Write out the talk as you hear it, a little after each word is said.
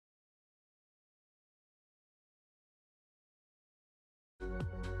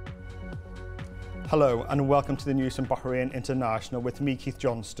Hello and welcome to the news from Bahrain International with me, Keith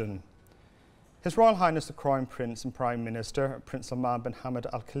Johnston. His Royal Highness the Crown Prince and Prime Minister, Prince Salman bin Hamad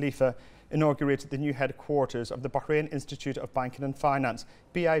Al Khalifa, inaugurated the new headquarters of the Bahrain Institute of Banking and Finance,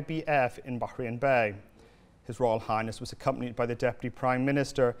 BIBF, in Bahrain Bay. His Royal Highness was accompanied by the Deputy Prime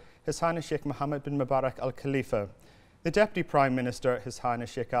Minister, His Highness Sheikh Mohammed bin Mubarak Al Khalifa, the Deputy Prime Minister, His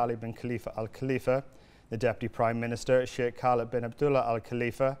Highness Sheikh Ali bin Khalifa Al Khalifa, the Deputy Prime Minister, Sheikh Khalid bin Abdullah Al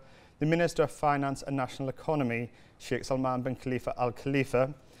Khalifa, the Minister of Finance and National Economy, Sheikh Salman bin Khalifa Al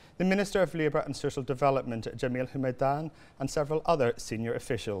Khalifa, the Minister of Labour and Social Development, Jamil Humaydan, and several other senior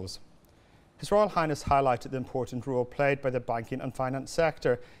officials. His Royal Highness highlighted the important role played by the banking and finance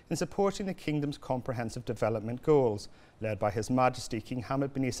sector in supporting the Kingdom's comprehensive development goals, led by His Majesty King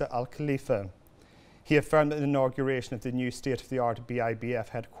Hamad bin Isa Al Khalifa. He affirmed that the inauguration of the new state-of-the-art BIBF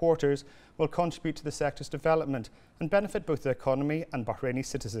headquarters will contribute to the sector's development and benefit both the economy and Bahraini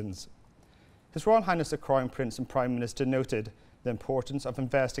citizens. His Royal Highness the Crown Prince and Prime Minister noted the importance of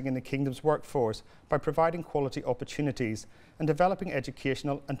investing in the Kingdom's workforce by providing quality opportunities and developing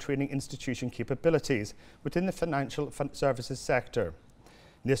educational and training institution capabilities within the financial services sector.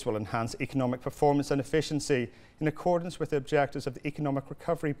 This will enhance economic performance and efficiency in accordance with the objectives of the Economic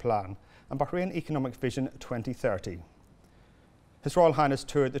Recovery Plan and Bahrain Economic Vision 2030. His Royal Highness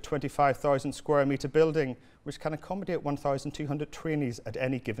toured the 25,000 square metre building, which can accommodate 1,200 trainees at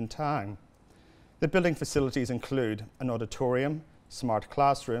any given time. The building facilities include an auditorium, smart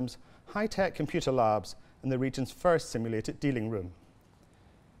classrooms, high-tech computer labs, and the region's first simulated dealing room.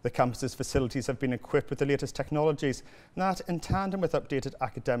 The campus's facilities have been equipped with the latest technologies that, in tandem with updated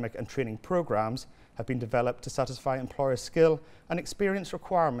academic and training programmes, have been developed to satisfy employer skill and experience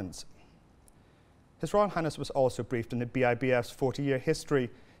requirements. His Royal Highness was also briefed on the BIBF's 40-year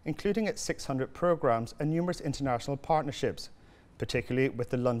history, including its 600 programmes and numerous international partnerships, particularly with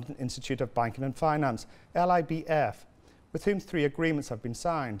the London Institute of Banking and Finance, LIBF, with whom 3 agreements have been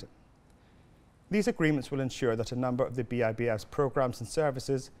signed. These agreements will ensure that a number of the BIBF's programmes and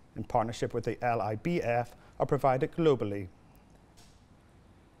services, in partnership with the LIBF, are provided globally.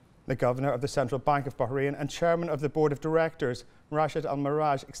 The Governor of the Central Bank of Bahrain and Chairman of the Board of Directors, Rashid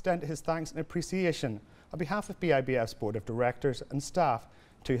Al-Maraj, extended his thanks and appreciation on behalf of BIBF's Board of Directors and staff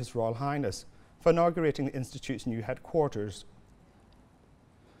to His Royal Highness for inaugurating the Institute's new headquarters.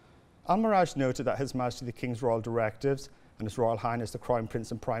 Al-Maraj noted that His Majesty the King's Royal Directives and His Royal Highness the Crown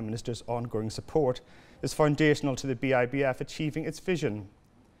Prince and Prime Minister's ongoing support is foundational to the BIBF achieving its vision.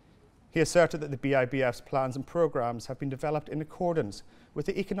 He asserted that the BIBF's plans and programmes have been developed in accordance with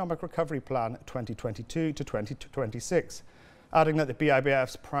the Economic Recovery Plan 2022 to 2026, adding that the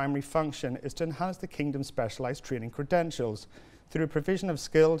BIBF's primary function is to enhance the Kingdom's specialised training credentials through the provision of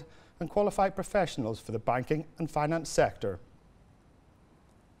skilled and qualified professionals for the banking and finance sector.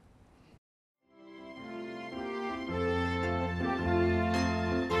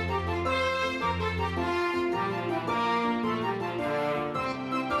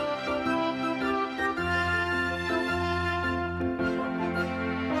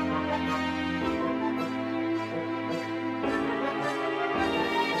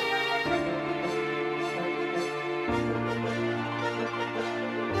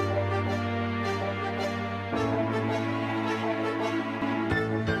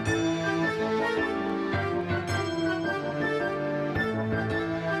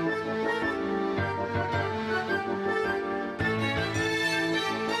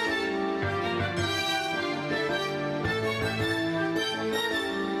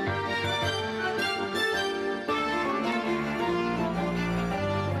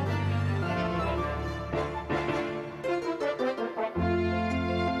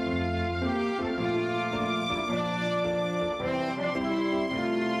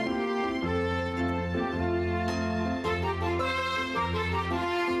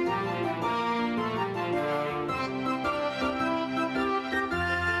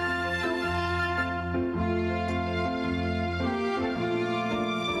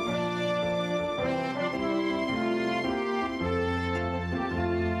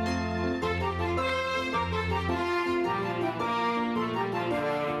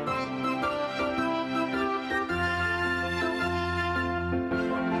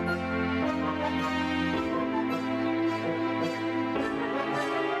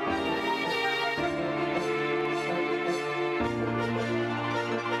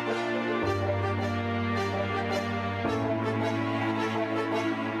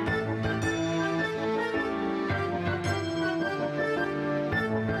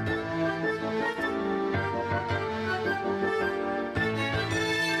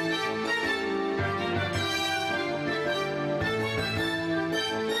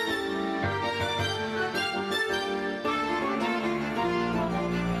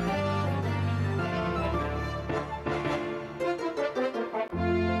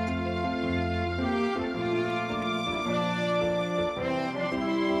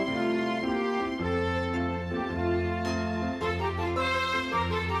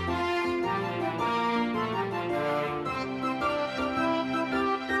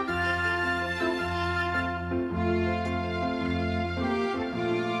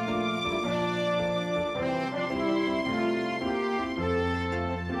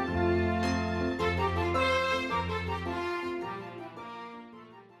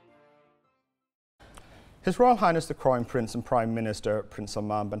 His Royal Highness the Crown Prince and Prime Minister, Prince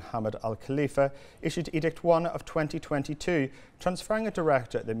Salman bin Hamad Al Khalifa, issued Edict 1 of 2022, transferring a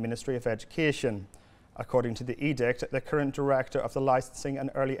director at the Ministry of Education. According to the edict, the current director of the Licensing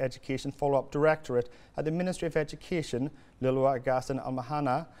and Early Education Follow-up Directorate at the Ministry of Education, Lilwa Ghassan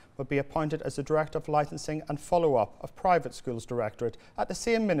Al-Mahana, will be appointed as the Director of Licensing and Follow-up of Private Schools Directorate at the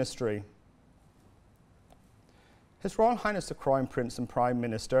same ministry. His Royal Highness the Crown Prince and Prime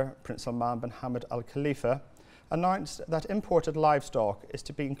Minister, Prince Salman bin Hamad Al Khalifa, announced that imported livestock is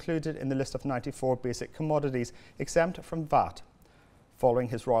to be included in the list of 94 basic commodities exempt from VAT. Following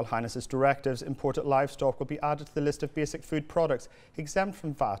His Royal Highness's directives, imported livestock will be added to the list of basic food products exempt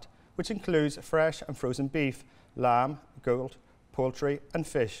from VAT, which includes fresh and frozen beef, lamb, goat, poultry and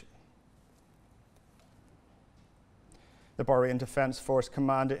fish. The Bahrain Defence Force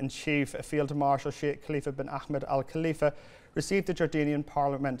Commander-in-Chief, Field Marshal Sheikh Khalifa bin Ahmed Al Khalifa, received the Jordanian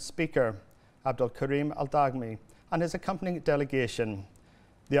Parliament Speaker, Abdul Karim Al Dagmi, and his accompanying delegation.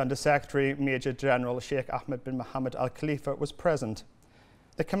 The Under-Secretary Major General Sheikh Ahmed bin Mohammed Al Khalifa was present.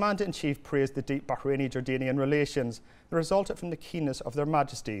 The Commander-in-Chief praised the deep Bahraini-Jordanian relations that resulted from the keenness of their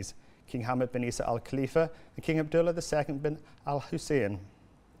Majesties, King Hamad bin Isa Al Khalifa and King Abdullah II bin Al Hussein.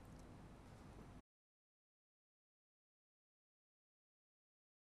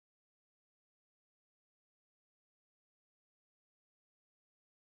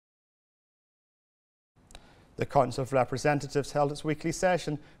 The Council of Representatives held its weekly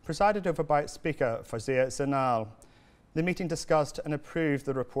session, presided over by its Speaker, Fawzia Zanal. The meeting discussed and approved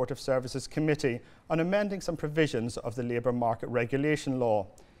the Report of Services Committee on amending some provisions of the Labour Market Regulation Law.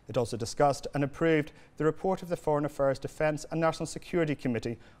 It also discussed and approved the report of the Foreign Affairs, Defence and National Security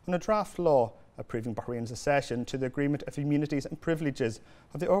Committee on a draft law approving Bahrain's accession to the Agreement of Immunities and Privileges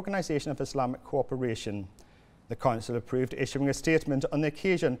of the Organisation of Islamic Cooperation. The Council approved issuing a statement on the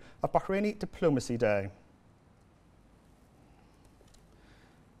occasion of Bahraini Diplomacy Day.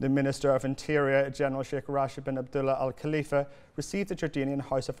 The Minister of Interior, General Sheikh Rashid bin Abdullah Al Khalifa, received the Jordanian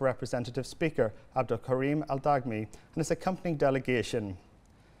House of Representatives Speaker, Abdul Karim Al Dagmi, and his accompanying delegation.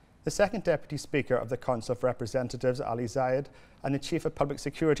 The Second Deputy Speaker of the Council of Representatives, Ali Zayed, and the Chief of Public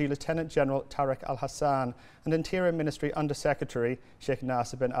Security, Lieutenant General Tariq Al Hassan, and Interior Ministry Under Secretary, Sheikh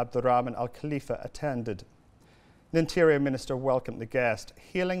Nasser bin Abdurrahman Al Khalifa, attended. The Interior Minister welcomed the guest,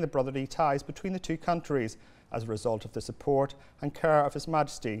 hailing the brotherly ties between the two countries as a result of the support and care of His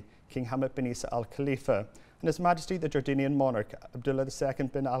Majesty, King Hamad bin Isa Al Khalifa, and His Majesty the Jordanian monarch, Abdullah II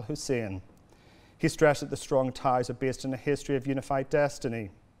bin Al Hussein. He stressed that the strong ties are based on a history of unified destiny.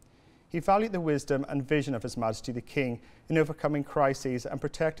 He valued the wisdom and vision of His Majesty the King in overcoming crises and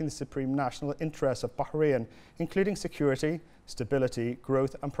protecting the supreme national interests of Bahrain, including security, stability,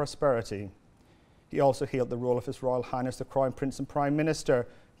 growth and prosperity. He also hailed the role of His Royal Highness the Crown Prince and Prime Minister,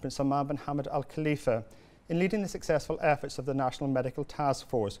 Prince Salman bin Hamad Al Khalifa, in leading the successful efforts of the National Medical Task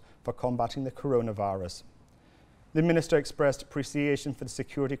Force for combating the coronavirus. The Minister expressed appreciation for the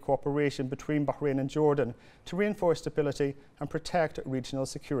security cooperation between Bahrain and Jordan to reinforce stability and protect regional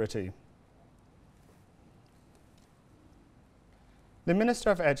security. The Minister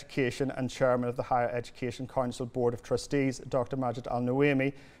of Education and Chairman of the Higher Education Council Board of Trustees, Dr. Majid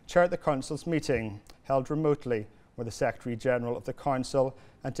Al-Nuaimi, chaired the Council's meeting, held remotely, where the Secretary-General of the Council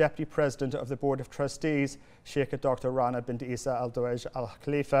and Deputy President of the Board of Trustees, Sheikh Dr. Rana bint Isa Al-Dawaj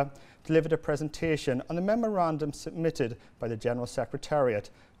Al-Khalifa, delivered a presentation on the memorandum submitted by the General Secretariat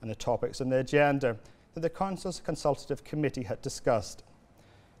and the topics on the agenda that the Council's Consultative Committee had discussed.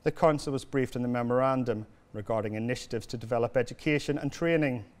 The Council was briefed on the memorandum regarding initiatives to develop education and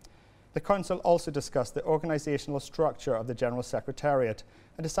training. The Council also discussed the organisational structure of the General Secretariat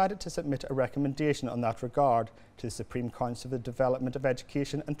and decided to submit a recommendation on that regard to the Supreme Council for the Development of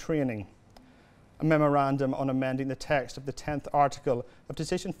Education and Training. A memorandum on amending the text of the 10th article of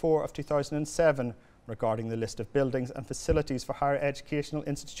Decision 4 of 2007 regarding the list of buildings and facilities for higher educational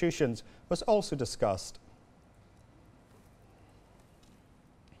institutions was also discussed.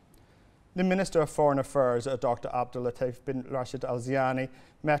 The Minister of Foreign Affairs, Dr. Abdul Latif bin Rashid Al Ziani,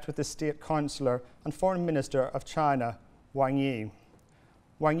 met with the State Councillor and Foreign Minister of China, Wang Yi.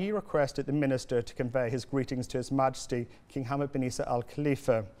 Wang Yi requested the Minister to convey his greetings to His Majesty, King Hamad bin Isa Al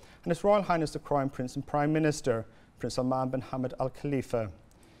Khalifa, and His Royal Highness the Crown Prince and Prime Minister, Prince Salman bin Hamad Al Khalifa.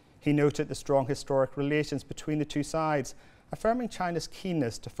 He noted the strong historic relations between the two sides, affirming China's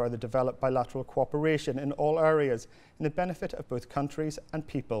keenness to further develop bilateral cooperation in all areas in the benefit of both countries and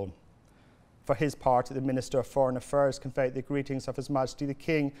people. For his part, the Minister of Foreign Affairs conveyed the greetings of His Majesty the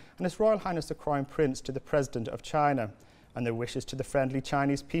King and His Royal Highness the Crown Prince to the President of China, and their wishes to the friendly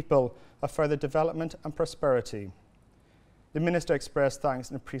Chinese people of further development and prosperity. The Minister expressed thanks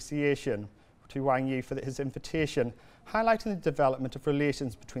and appreciation to Wang Yi for his invitation, highlighting the development of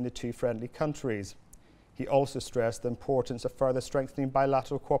relations between the two friendly countries. He also stressed the importance of further strengthening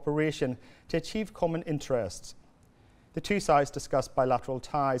bilateral cooperation to achieve common interests. The two sides discussed bilateral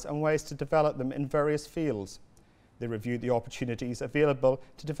ties and ways to develop them in various fields. They reviewed the opportunities available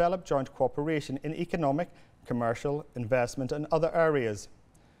to develop joint cooperation in economic, commercial, investment and other areas.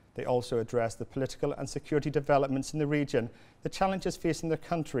 They also addressed the political and security developments in the region, the challenges facing their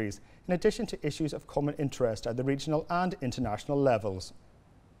countries, in addition to issues of common interest at the regional and international levels.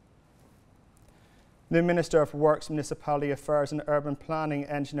 The Minister of Works, Municipality Affairs and Urban Planning,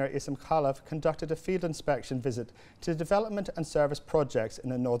 Engineer Isam Khalaf, conducted a field inspection visit to development and service projects in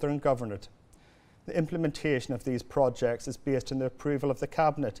the Northern Governorate. The implementation of these projects is based on the approval of the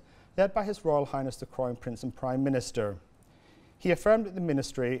Cabinet, led by His Royal Highness the Crown Prince and Prime Minister. He affirmed that the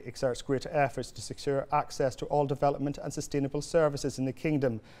Ministry exerts greater efforts to secure access to all development and sustainable services in the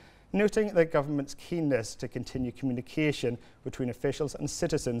Kingdom, noting the Government's keenness to continue communication between officials and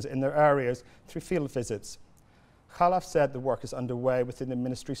citizens in their areas through field visits. Khalaf said the work is underway within the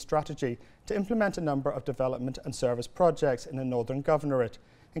Ministry's strategy to implement a number of development and service projects in the Northern Governorate,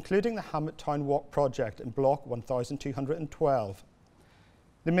 including the Hamlet Town Walk project in Block 1212.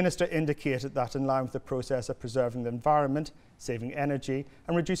 The Minister indicated that in line with the process of preserving the environment, saving energy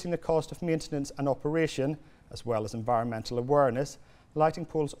and reducing the cost of maintenance and operation, as well as environmental awareness, lighting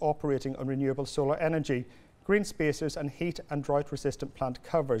poles operating on renewable solar energy, green spacers and heat and drought-resistant plant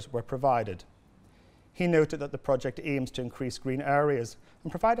covers were provided. He noted that the project aims to increase green areas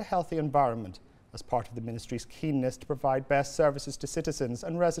and provide a healthy environment as part of the Ministry's keenness to provide best services to citizens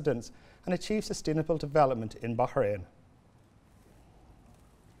and residents and achieve sustainable development in Bahrain.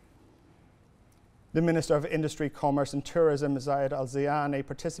 The Minister of Industry, Commerce and Tourism, Zayed Al-Zayani,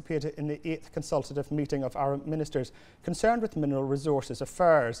 participated in the 8th consultative meeting of Arab ministers concerned with mineral resources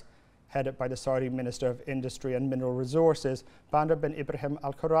affairs, headed by the Saudi Minister of Industry and Mineral Resources, Bandar bin Ibrahim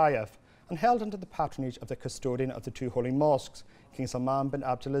Al-Khurayev, and held under the patronage of the custodian of the two holy mosques, King Salman bin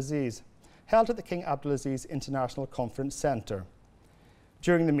Abdulaziz, held at the King Abdulaziz International Conference Centre.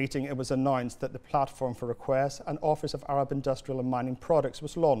 During the meeting, it was announced that the platform for requests and offers of Arab industrial and mining products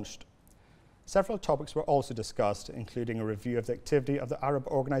was launched. Several topics were also discussed, including a review of the activity of the Arab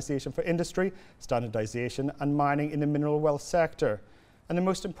Organisation for Industry, Standardisation and Mining in the mineral wealth sector, and the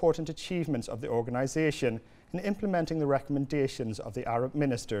most important achievements of the organisation in implementing the recommendations of the Arab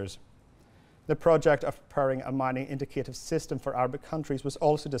ministers. The project of preparing a mining indicative system for Arabic countries was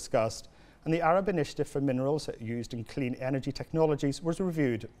also discussed, and the Arab Initiative for Minerals used in clean energy technologies was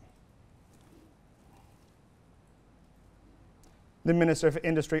reviewed. The Minister of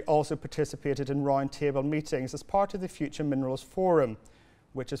Industry also participated in round-table meetings as part of the Future Minerals Forum,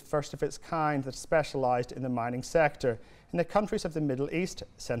 which is first of its kind that specialised in the mining sector in the countries of the Middle East,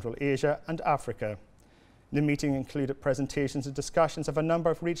 Central Asia and Africa. The meeting included presentations and discussions of a number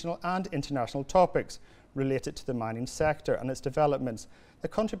of regional and international topics related to the mining sector and its developments, the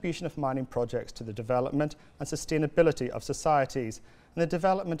contribution of mining projects to the development and sustainability of societies, and the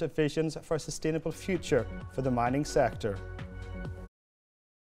development of visions for a sustainable future for the mining sector.